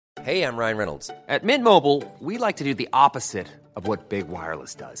Hey, I'm Ryan Reynolds. At Mint Mobile, we like to do the opposite of what Big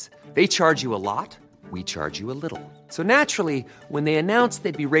Wireless does. They charge you a lot, we charge you a little. So naturally, when they announced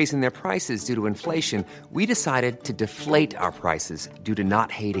they'd be raising their prices due to inflation, we decided to deflate our prices due to not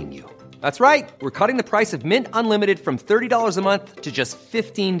hating you. That's right. We're cutting the price of Mint Unlimited from $30 a month to just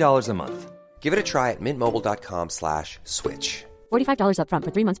 $15 a month. Give it a try at mintmobile.com/switch. $45 up front for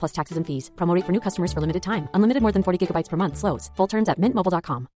 3 months plus taxes and fees. Promo rate for new customers for limited time. Unlimited more than 40 gigabytes per month. Slows full terms at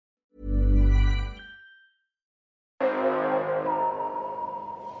mintmobile.com.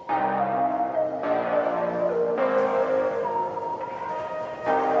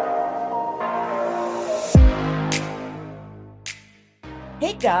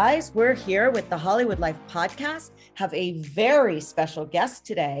 Hey guys, we're here with the Hollywood Life podcast. Have a very special guest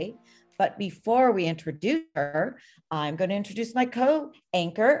today. But before we introduce her, I'm going to introduce my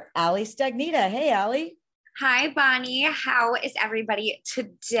co-anchor, Ali Stagnita. Hey, Ali. Hi, Bonnie. How is everybody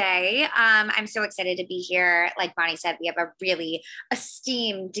today? I'm so excited to be here. Like Bonnie said, we have a really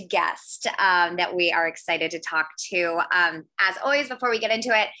esteemed guest that we are excited to talk to. As always, before we get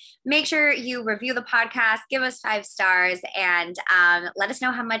into it, make sure you review the podcast, give us 5 stars, and let us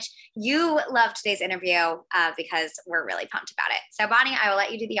know how much you loved today's interview because we're really pumped about it. So, Bonnie, I will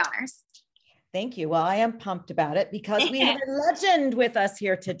let you do the honors. Thank you. Well, I am pumped about it because we have a legend with us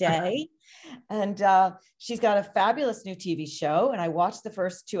here today. And she's got a fabulous new TV show. And I watched the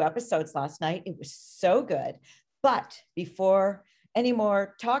first 2 episodes last night. It was so good. But before any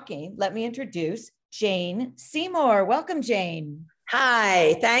more talking, let me introduce Jane Seymour. Welcome, Jane.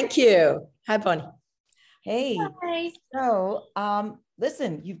 Hi, thank you. Hi, Bonnie. Hey. Hi. So,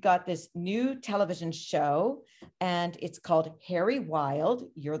 listen, you've got this new television show and it's called Harry Wild.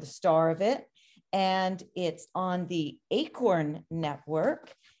 You're the star of it. And it's on the Acorn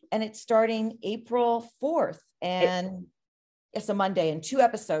Network. And it's starting April 4th. And it's a Monday and 2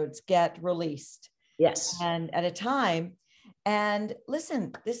 episodes get released. Yes. And at a time. And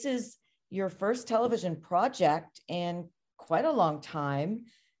listen, this is your first television project in quite a long time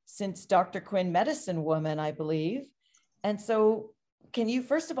since Dr. Quinn Medicine Woman, I believe. And so can you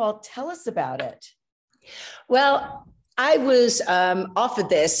first of all tell us about it? Well, I was offered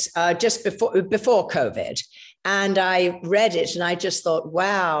this just before COVID. And I read it and I just thought,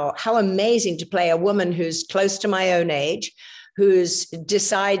 wow, how amazing to play a woman who's close to my own age, who's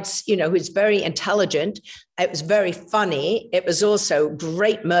very intelligent. It was very funny. It was also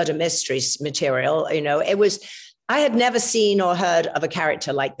great murder mysteries material. I had never seen or heard of a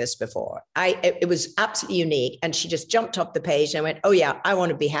character like this before. It was absolutely unique. And she just jumped off the page and I went, oh yeah, I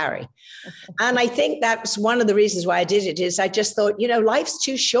want to be Harry. And I think that's one of the reasons why I did it is I just thought, life's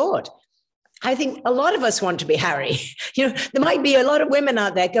too short. I think a lot of us want to be Harry. There might be a lot of women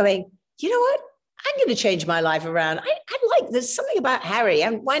out there going, you know what? I'm going to change my life around. There's something about Harry.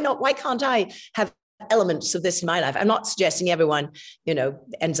 And why not? Why can't I have elements of this in my life? I'm not suggesting everyone,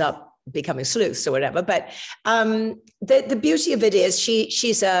 ends up becoming sleuths or whatever. But the beauty of it is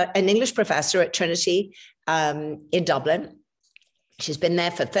she's an English professor at Trinity in Dublin. She's been there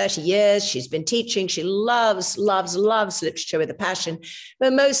for 30 years. She's been teaching. She loves literature with a passion.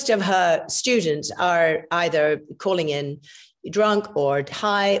 But most of her students are either calling in drunk or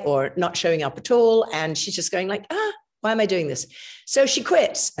high or not showing up at all. And she's just going like, why am I doing this? So she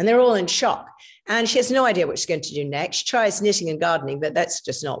quits and they're all in shock. And she has no idea what she's going to do next. She tries knitting and gardening, but that's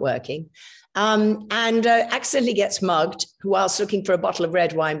just not working. And accidentally gets mugged whilst looking for a bottle of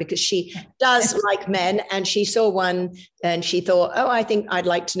red wine because she does like men. And she saw one and she thought, oh, I think I'd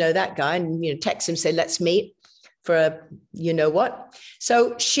like to know that guy. And, text him, say, let's meet for a, what.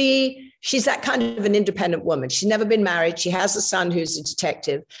 So she's that kind of an independent woman. She's never been married. She has a son who's a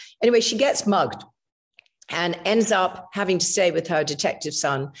detective. Anyway, she gets mugged and ends up having to stay with her detective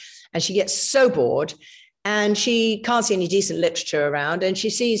son. And she gets so bored. And she can't see any decent literature around. And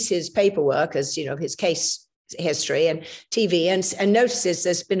she sees his paperwork as, his case history and TV and notices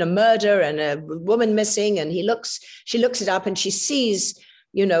there's been a murder and a woman missing. And she looks it up and she sees,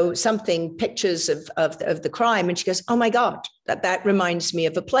 pictures of the crime. And she goes, oh my God, that reminds me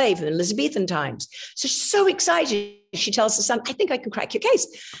of a play from the Elizabethan times. So she's so excited. She tells her son, I think I can crack your case.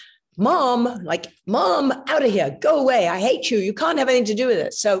 Mom, out of here, go away. I hate you. You can't have anything to do with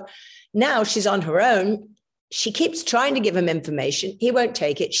it. So now she's on her own. She keeps trying to give him information. He won't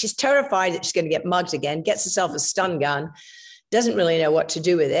take it. She's terrified that she's going to get mugged again, gets herself a stun gun, doesn't really know what to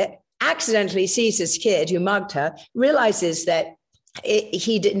do with it, accidentally sees this kid who mugged her, realizes that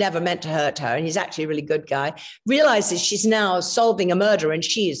he never meant to hurt her, and he's actually a really good guy, realizes she's now solving a murder and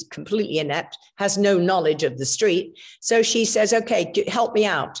she is completely inept, has no knowledge of the street. So she says, okay, help me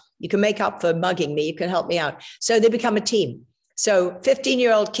out. You can make up for mugging me. You can help me out. So they become a team. So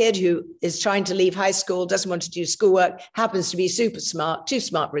 15-year-old kid who is trying to leave high school, doesn't want to do schoolwork, happens to be super smart, too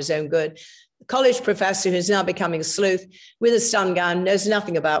smart for his own good. College professor who's now becoming a sleuth with a stun gun, knows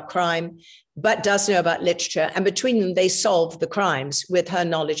nothing about crime, but does know about literature. And between them, they solve the crimes with her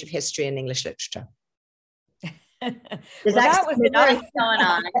knowledge of history and English literature. Well, that was very going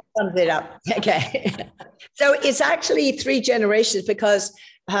on. Sums it up. Okay. So it's actually 3 generations because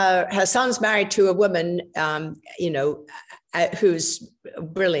her son's married to a woman, who's a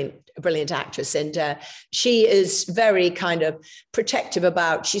brilliant actress. And she is very kind of protective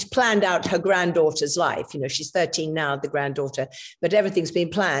about, she's planned out her granddaughter's life. She's 13 now, the granddaughter, but everything's been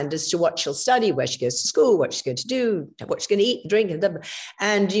planned as to what she'll study, where she goes to school, what she's going to do, what she's going to eat, drink.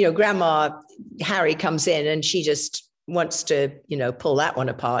 And Grandma Harry comes in and she just wants to, pull that one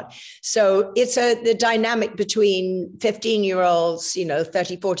apart. So it's the dynamic between 15-year-olds,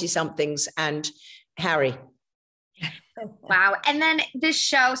 30, 40 somethings and Harry. Wow. And then this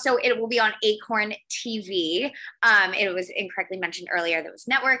show, so it will be on Acorn TV. It was incorrectly mentioned earlier that it was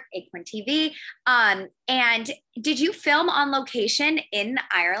network, Acorn TV. And did you film on location in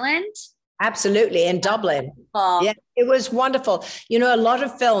Ireland? Absolutely, in Dublin. Yeah, it was wonderful. A lot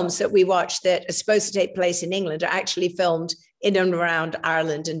of films that we watch that are supposed to take place in England are actually filmed in and around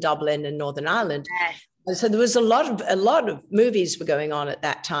Ireland and Dublin and Northern Ireland. Yes. So there was a lot of movies were going on at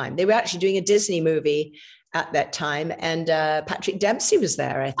that time. They were actually doing a Disney movie at that time, and Patrick Dempsey was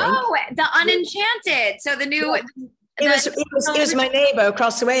there, I think. Oh, The Unenchanted. So the new. Yeah. It was my neighbor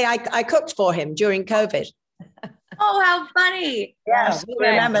across the way. I cooked for him during COVID. Oh, how funny. Yes, I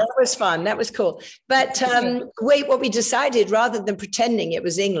remember. That was fun. That was cool. But what we decided, rather than pretending it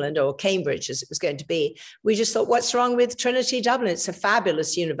was England or Cambridge as it was going to be, we just thought, what's wrong with Trinity Dublin? It's a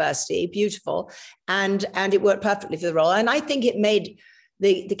fabulous university, beautiful, and it worked perfectly for the role. And I think it made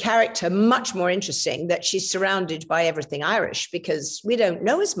the character much more interesting that she's surrounded by everything Irish, because we don't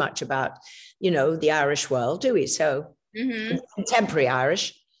know as much about, the Irish world, do we? So contemporary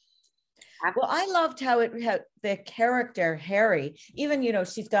Irish. Well, I loved how the character Harry, even,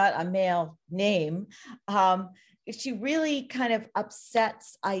 she's got a male name. She really kind of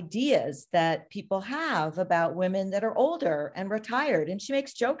upsets ideas that people have about women that are older and retired. And she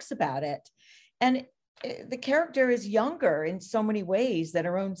makes jokes about it. And the character is younger in so many ways than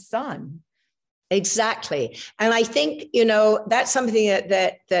her own son. Exactly. And I think, that's something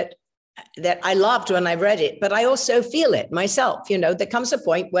that I loved when I read it, but I also feel it myself. There comes a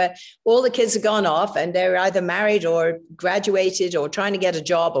point where all the kids have gone off and they're either married or graduated or trying to get a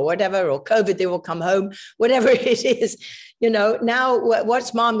job or whatever, or COVID, they will come home, whatever it is. Now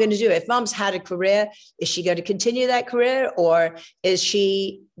what's mom going to do? If mom's had a career, is she going to continue that career, or is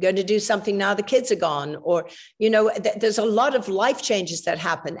she going to do something now the kids are gone? Or, there's a lot of life changes that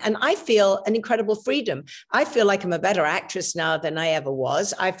happen. And I feel an incredible freedom. I feel like I'm a better actress now than I ever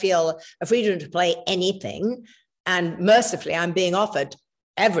was. I feel a freedom to play anything. And mercifully, I'm being offered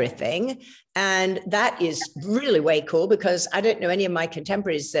everything. And that is really way cool, because I don't know any of my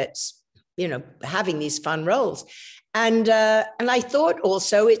contemporaries that's, having these fun roles. And I thought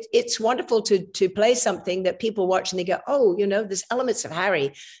also it's wonderful to play something that people watch and they go, oh, there's elements of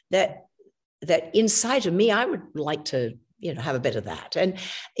Harry that inside of me, I would like to, have a bit of that. And,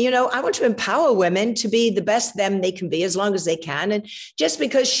 I want to empower women to be the best them they can be as long as they can. And just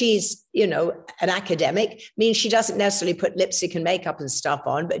because she's, an academic means she doesn't necessarily put lipstick and makeup and stuff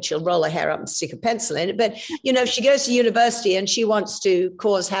on, but she'll roll her hair up and stick a pencil in it. But, if she goes to university and she wants to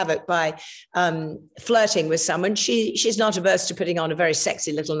cause havoc by flirting with someone, she's not averse to putting on a very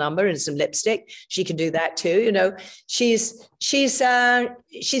sexy little number and some lipstick. She can do that too. She's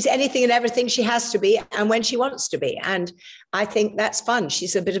anything and everything she has to be, and when she wants to be. And I think that's fun.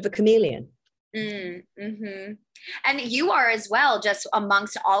 She's a bit of a chameleon. Mm-hmm. And you are as well, just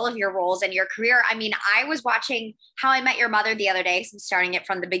amongst all of your roles and your career. I mean, I was watching How I Met Your Mother the other day, so I'm starting it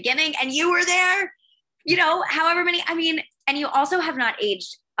from the beginning, and you were there, however many, and you also have not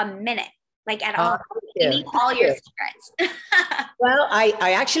aged a minute, like at all. You need all your secrets. Well,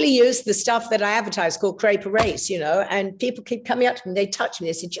 I actually use the stuff that I advertise called Crepe Erase, and people keep coming up to me, they touch me,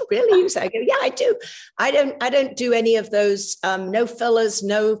 they say, do you really use that? I go, yeah, I do. I don't do any of those, no fillers,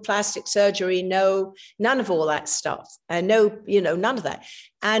 no plastic surgery, none of all that stuff. And none of that.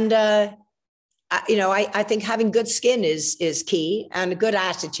 And, I think having good skin is key, and a good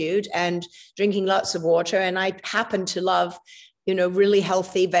attitude, and drinking lots of water. And I happen to love really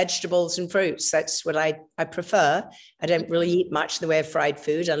healthy vegetables and fruits. That's what I prefer. I don't really eat much in the way of fried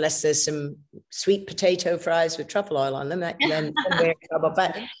food unless there's some sweet potato fries with truffle oil on them. Then we're in trouble.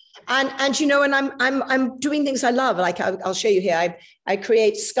 But and I'm doing things I love. Like I'll show you here. I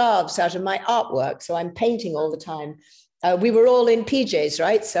create scarves out of my artwork, so I'm painting all the time. We were all in PJs,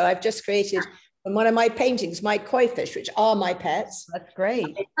 right? So I've just created from one of my paintings, my koi fish, which are my pets. That's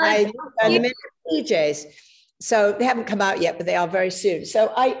great. I them in PJs. So they haven't come out yet, but they are very soon.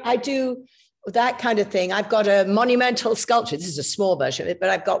 So I do that kind of thing. I've got a monumental sculpture. This is a small version of it, but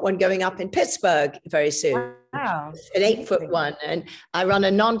I've got one going up in Pittsburgh very soon. Wow. An 8-foot one. And I run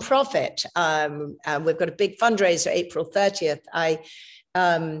a nonprofit. We've got a big fundraiser, April 30th.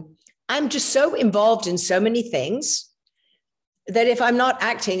 I'm just so involved in so many things that if I'm not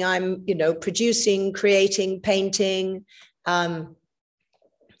acting, I'm, producing, creating, painting, fundraising,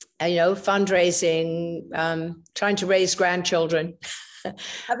 trying to raise grandchildren.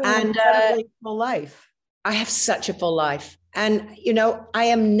 Having an incredibly full life. I have such a full life. And, I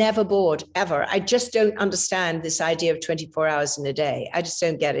am never bored, ever. I just don't understand this idea of 24 hours in a day. I just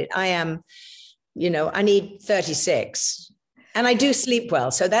don't get it. I am, I need 36 and I do sleep well.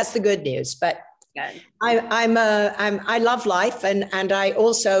 So that's the good news. But I love life. And I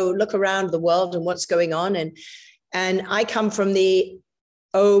also look around the world and what's going on. And I come from the,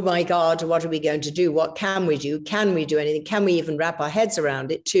 oh my God, what are we going to do? What can we do? Can we do anything? Can we even wrap our heads around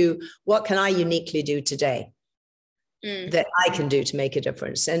it? To what can I uniquely do today that I can do to make a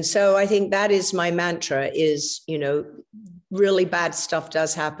difference? And so I think that is my mantra is, really bad stuff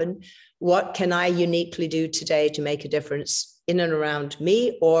does happen. What can I uniquely do today to make a difference in and around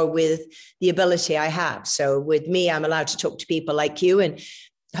me or with the ability I have? So with me, I'm allowed to talk to people like you and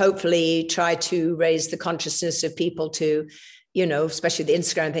hopefully try to raise the consciousness of people to, especially the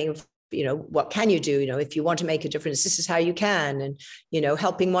Instagram thing of, what can you do? If you want to make a difference, this is how you can. And,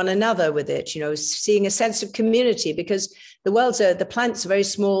 helping one another with it, seeing a sense of community, because the planet's a very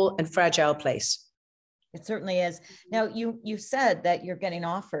small and fragile place. It certainly is. Now, you said that you're getting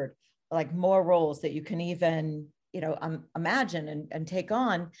offered like more roles that you can even, imagine and take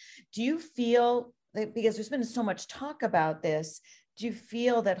on. Do you feel that, because there's been so much talk about this, do you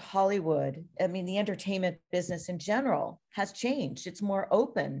feel that Hollywood, the entertainment business in general, has changed? It's more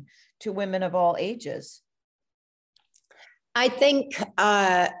open to women of all ages. I think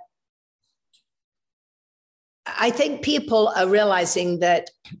people are realizing that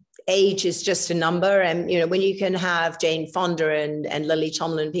age is just a number. And, when you can have Jane Fonda and Lily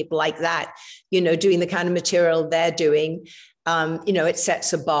Tomlin, people like that, doing the kind of material they're doing, it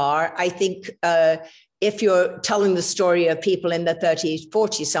sets a bar. I think if you're telling the story of people in the 30,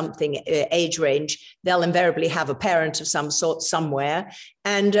 40 something age range, they'll invariably have a parent of some sort somewhere.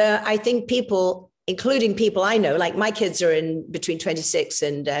 And I think people, including people I know, like my kids are in between 26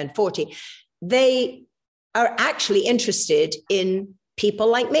 and 40, they are actually interested in people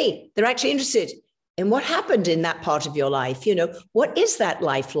like me. They're actually interested in what happened in that part of your life. What is that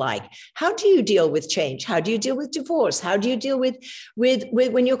life like? How do you deal with change? How do you deal with divorce? How do you deal with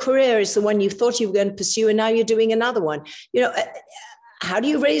when your career is the one you thought you were going to pursue and now you're doing another one? How do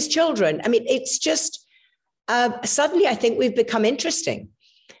you raise children? It's just suddenly I think we've become interesting.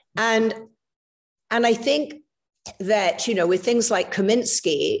 And I think that, with things like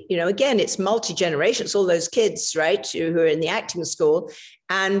Kominsky, again, it's multi-generation. It's all those kids, right, who are in the acting school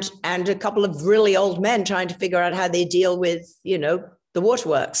and a couple of really old men trying to figure out how they deal with, the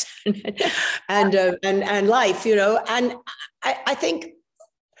waterworks and life, and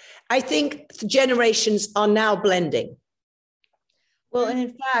I think generations are now blending. Well, and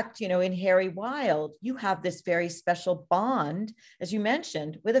in fact, in Harry Wild, you have this very special bond, as you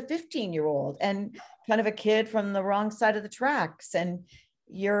mentioned, with a 15-year-old and kind of a kid from the wrong side of the tracks, and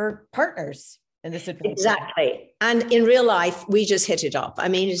you're partners in this adventure. Exactly. And in real life, we just hit it off.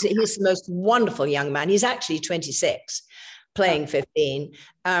 He's the most wonderful young man. He's actually 26. Playing 15.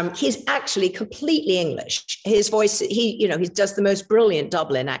 He's actually completely English. His voice, he does the most brilliant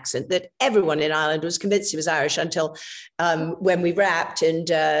Dublin accent that everyone in Ireland was convinced he was Irish until when we wrapped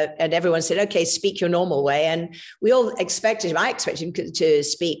and everyone said, okay, speak your normal way. And we all expected him, I expected him to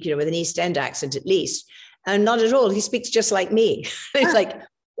speak, with an East End accent at least. And not at all. He speaks just like me. It's like,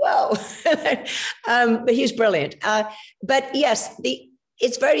 whoa. But he's brilliant. But yes,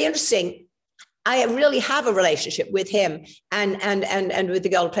 it's very interesting. I really have a relationship with him and with the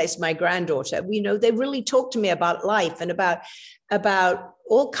girl who plays my granddaughter. They really talk to me about life and about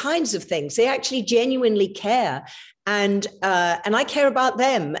all kinds of things. They actually genuinely care, and I care about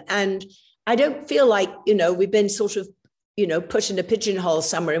them. And I don't feel like we've been sort of put in a pigeonhole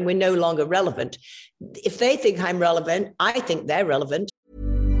somewhere and we're no longer relevant. If they think I'm relevant, I think they're relevant.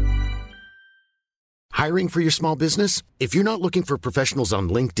 Hiring for your small business? If you're not looking for professionals on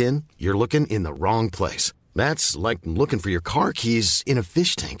LinkedIn, you're looking in the wrong place. That's like looking for your car keys in a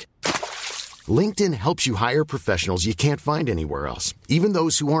fish tank. LinkedIn helps you hire professionals you can't find anywhere else, even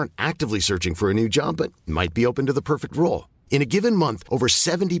those who aren't actively searching for a new job but might be open to the perfect role. In a given month, over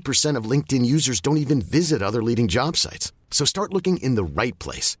 70% of LinkedIn users don't even visit other leading job sites. So start looking in the right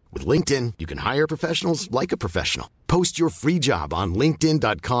place. With LinkedIn, you can hire professionals like a professional. Post your free job on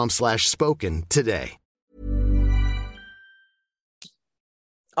linkedin.com/spoken today.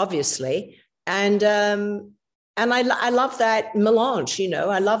 Obviously. And I love that melange,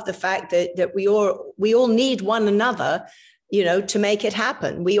 I love the fact that we all need one another, to make it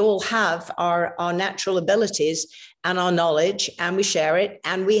happen. We all have our natural abilities and our knowledge, and we share it,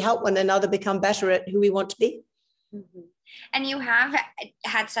 and we help one another become better at who we want to be. Mm-hmm. And you have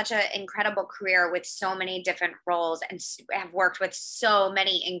had such an incredible career with so many different roles and have worked with so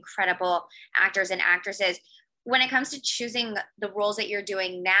many incredible actors and actresses. When it comes to choosing the roles that you're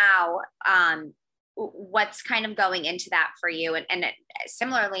doing now, what's kind of going into that for you? And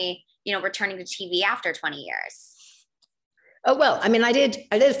similarly, returning to TV after 20 years. Oh, well, I mean, I did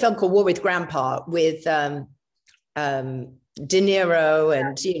a film called War with Grandpa with De Niro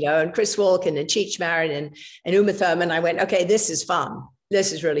and, and Chris Walken and Cheech Marin and Uma Thurman. I went, okay, this is fun.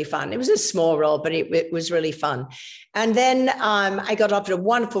 This is really fun. It was a small role, but it was really fun. And then I got offered a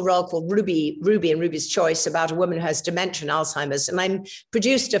wonderful role called Ruby and Ruby's Choice, about a woman who has dementia and Alzheimer's. And I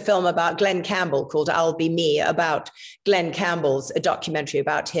produced a film about Glenn Campbell called I'll Be Me, about Glenn Campbell's, a documentary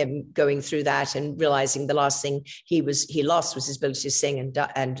about him going through that and realizing the last thing he lost was his ability to sing. And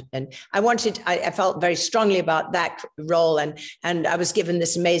I felt very strongly about that role. And I was given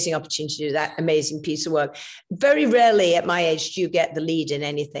this amazing opportunity to do that amazing piece of work. Very rarely at my age do you get the lead in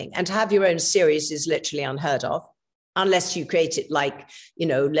anything. And to have your own series is literally unheard of, unless you create it like,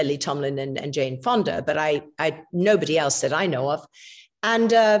 Lily Tomlin and Jane Fonda, but I nobody else that I know of.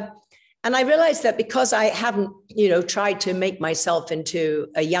 And I realized that because I haven't, tried to make myself into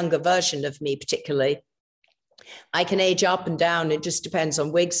a younger version of me, particularly, I can age up and down. It just depends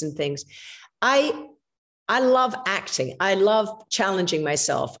on wigs and things. I love acting. I love challenging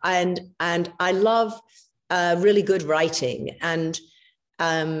myself, and I love really good writing. And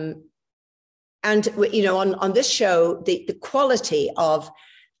on this show, the quality of,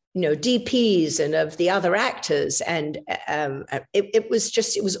 DPs and of the other actors, and it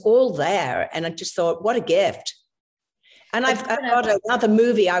was all there. And I just thought, what a gift. And I've got another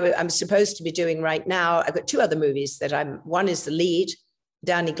movie I'm supposed to be doing right now. I've got two other movies that one is the lead,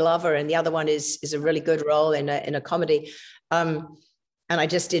 Danny Glover, and the other one is a really good role in a comedy. And I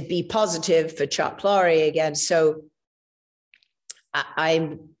just did Be Positive for Chuck Lorre again. So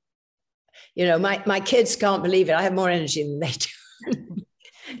I'm, my kids can't believe it. I have more energy than they do.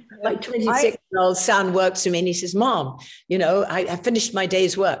 My 26-year-old son works for me and he says, Mom, I finished my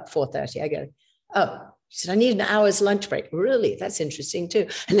day's work, 4:30. I go, oh, she said, I need an hour's lunch break. Really? That's interesting too.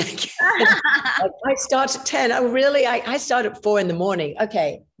 And I start at 10. Oh, really? I start at 4 a.m.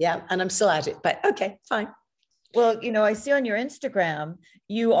 Okay. Yeah. And I'm still at it, but okay, fine. Well, I see on your Instagram,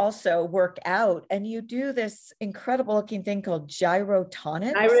 you also work out and you do this incredible looking thing called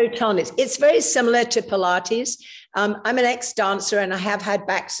gyrotonics. Gyrotonics. It's very similar to Pilates. I'm an ex-dancer and I have had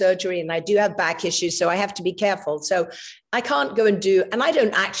back surgery and I do have back issues, so I have to be careful. So I can't go and and I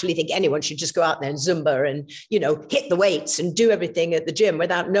don't actually think anyone should just go out there and Zumba and, hit the weights and do everything at the gym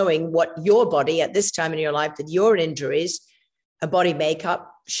without knowing what your body at this time in your life with your injuries, a body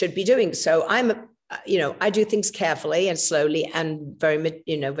makeup should be doing. So I do things carefully and slowly and very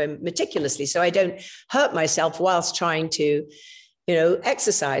meticulously. So I don't hurt myself whilst trying to,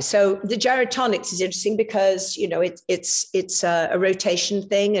 exercise. So the gyrotonics is interesting because, it's a rotation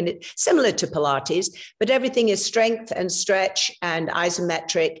thing and it's similar to Pilates, but everything is strength and stretch and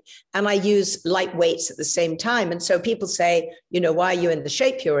isometric. And I use light weights at the same time. And so people say, why are you in the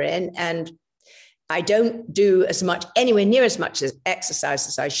shape you're in? And I don't do anywhere near as much exercise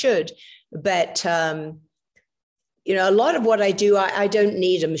as I should. But, a lot of what I do, I don't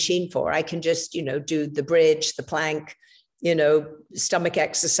need a machine for. I can just, do the bridge, the plank, stomach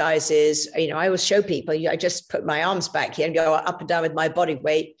exercises. I always show people, I just put my arms back here and go up and down with my body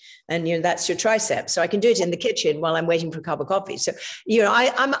weight. And, that's your triceps. So I can do it in the kitchen while I'm waiting for a cup of coffee. So,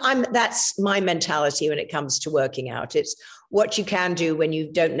 that's my mentality when it comes to working out. It's what you can do when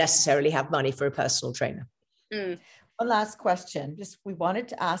you don't necessarily have money for a personal trainer. Mm. One last question. We wanted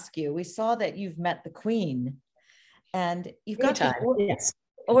to ask you, we saw that you've met the Queen and you've got the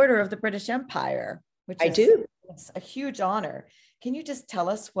Order of the British Empire, which it's a huge honor. Can you just tell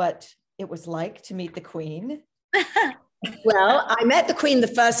us what it was like to meet the Queen? Well, I met the Queen the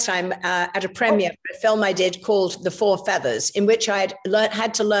first time at a premiere for a film I did called The Four Feathers, in which I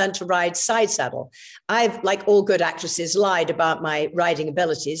had to learn to ride side saddle. I've, like all good actresses, lied about my riding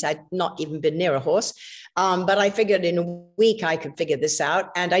abilities. I'd not even been near a horse. But I figured in a week I could figure this out.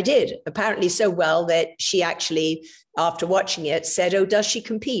 And I did, apparently so well that she actually, after watching it, said, "Oh, does she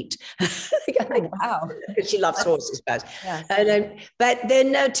compete?" Wow. Because she loves horses. But, Yeah. but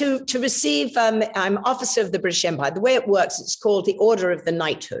then to receive, I'm officer of the British Empire. The way it works, it's called the Order of the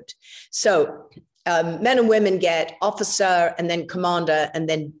Knighthood. So men and women get officer and then commander. And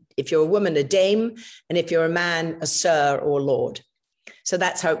then if you're a woman, a dame. And if you're a man, a sir or lord. So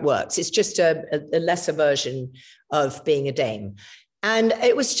that's how it works. It's just a lesser version of being a dame. And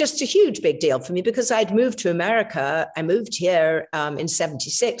it was just a huge big deal for me because I'd moved to America. I moved here in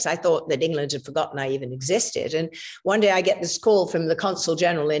 76. I thought that England had forgotten I even existed. And one day I get this call from the consul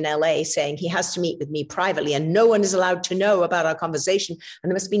general in LA saying he has to meet with me privately and no one is allowed to know about our conversation.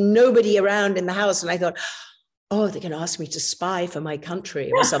 And there must be nobody around in the house. And I thought, oh, they're going to ask me to spy for my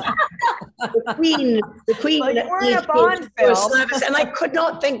country or something. The Queen. Well, you were in a Bond film. And I could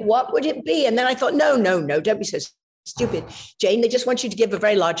not think, what would it be? And then I thought, no, don't be so stupid, Jane. They just want you to give a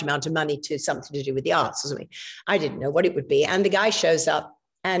very large amount of money to something to do with the arts or something. I didn't know what it would be. And the guy shows up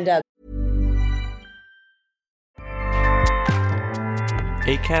and...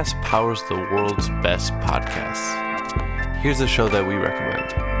 Acast powers the world's best podcasts. Here's a show that we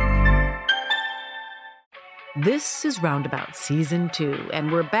recommend. This is Roundabout Season 2,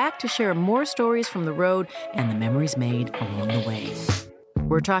 and we're back to share more stories from the road and the memories made along the way.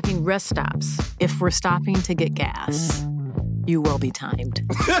 We're talking rest stops, if we're stopping to get gas. You will be timed.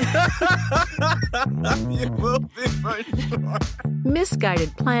 You will be for sure.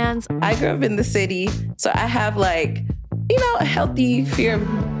 Misguided plans. I grew up in the city, so I have a healthy fear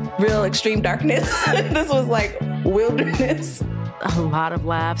of real extreme darkness. This was like wilderness. A lot of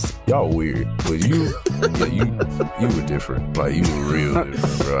laughs. Y'all weird, but you were different. Like, you were real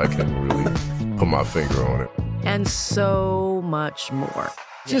different, bro. I can't really put my finger on it. And so much more.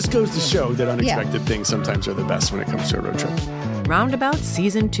 Just goes to show that unexpected things sometimes are the best when it comes to a road trip. Roundabout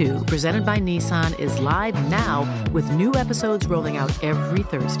Season 2, presented by Nissan, is live now with new episodes rolling out every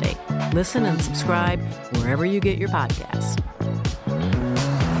Thursday. Listen and subscribe wherever you get your podcasts.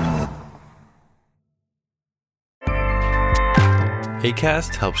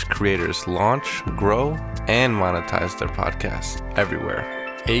 Acast helps creators launch, grow, and monetize their podcasts everywhere.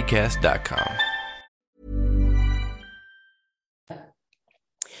 Acast.com.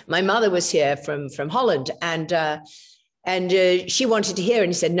 My mother was here from Holland, and she wanted to hear,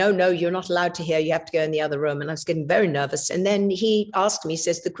 and he said, no, you're not allowed to hear. You have to go in the other room. And I was getting very nervous. And then he asked me, he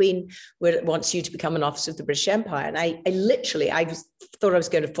says, the Queen wants you to become an officer of the British Empire. And I thought I was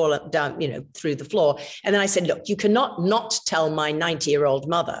going to fall down, through the floor. And then I said, look, you cannot not tell my 90-year-old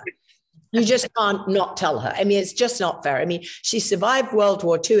mother. You just can't not tell her. I mean, it's just not fair. I mean, she survived World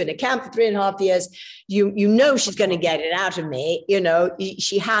War II in a camp for 3.5 years. You know she's going to get it out of me.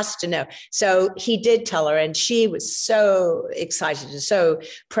 She has to know. So he did tell her, and she was so excited and so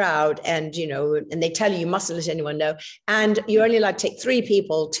proud. And, and they tell you mustn't let anyone know. And you're only allowed to take 3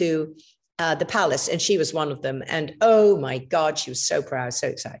 people to the palace, and she was one of them. And oh my God, she was so proud, so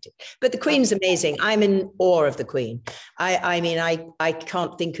excited. But the Queen's amazing. I'm in awe of the Queen. I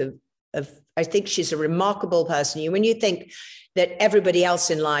can't think of I think she's a remarkable person. When you think that everybody else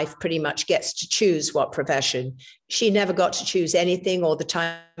in life pretty much gets to choose what profession, she never got to choose anything or the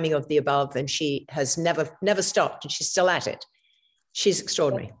timing of the above, and she has never stopped, and she's still at it. She's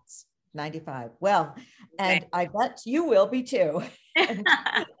extraordinary. 95. Well, and I bet you will be too.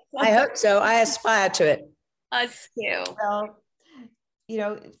 I hope so. I aspire to it. Us too. Well,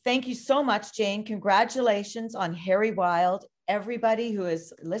 thank you so much, Jane. Congratulations on Harry Wild. Everybody who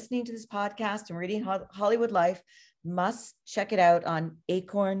is listening to this podcast and reading Hollywood Life must check it out on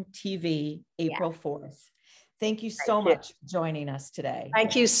Acorn TV, April 4th. Thank you so much for joining us today.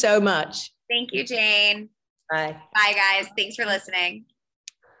 Thank you so much. Thank you, Jane. Bye. Bye, guys. Thanks for listening.